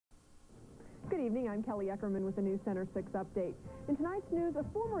evening. I'm Kelly Eckerman with the News Center 6 update. In tonight's news, a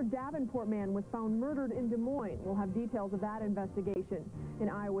former Davenport man was found murdered in Des Moines. We'll have details of that investigation. In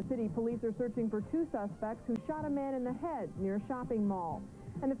Iowa City, police are searching for two suspects who shot a man in the head near a shopping mall.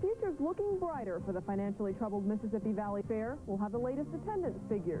 And the future's looking brighter for the financially troubled Mississippi Valley Fair. We'll have the latest attendance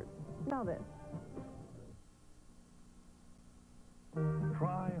figures. Now this.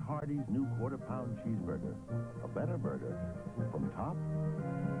 Try Hardee's new quarter-pound cheeseburger. A better burger from top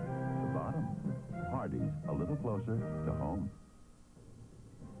to bottom. Hardee's, a little closer to home.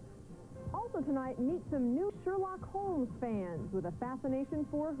 Also tonight, meet some new Sherlock Holmes fans with a fascination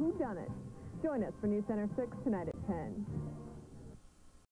for whodunit. Join us for News Center 6 tonight at 10.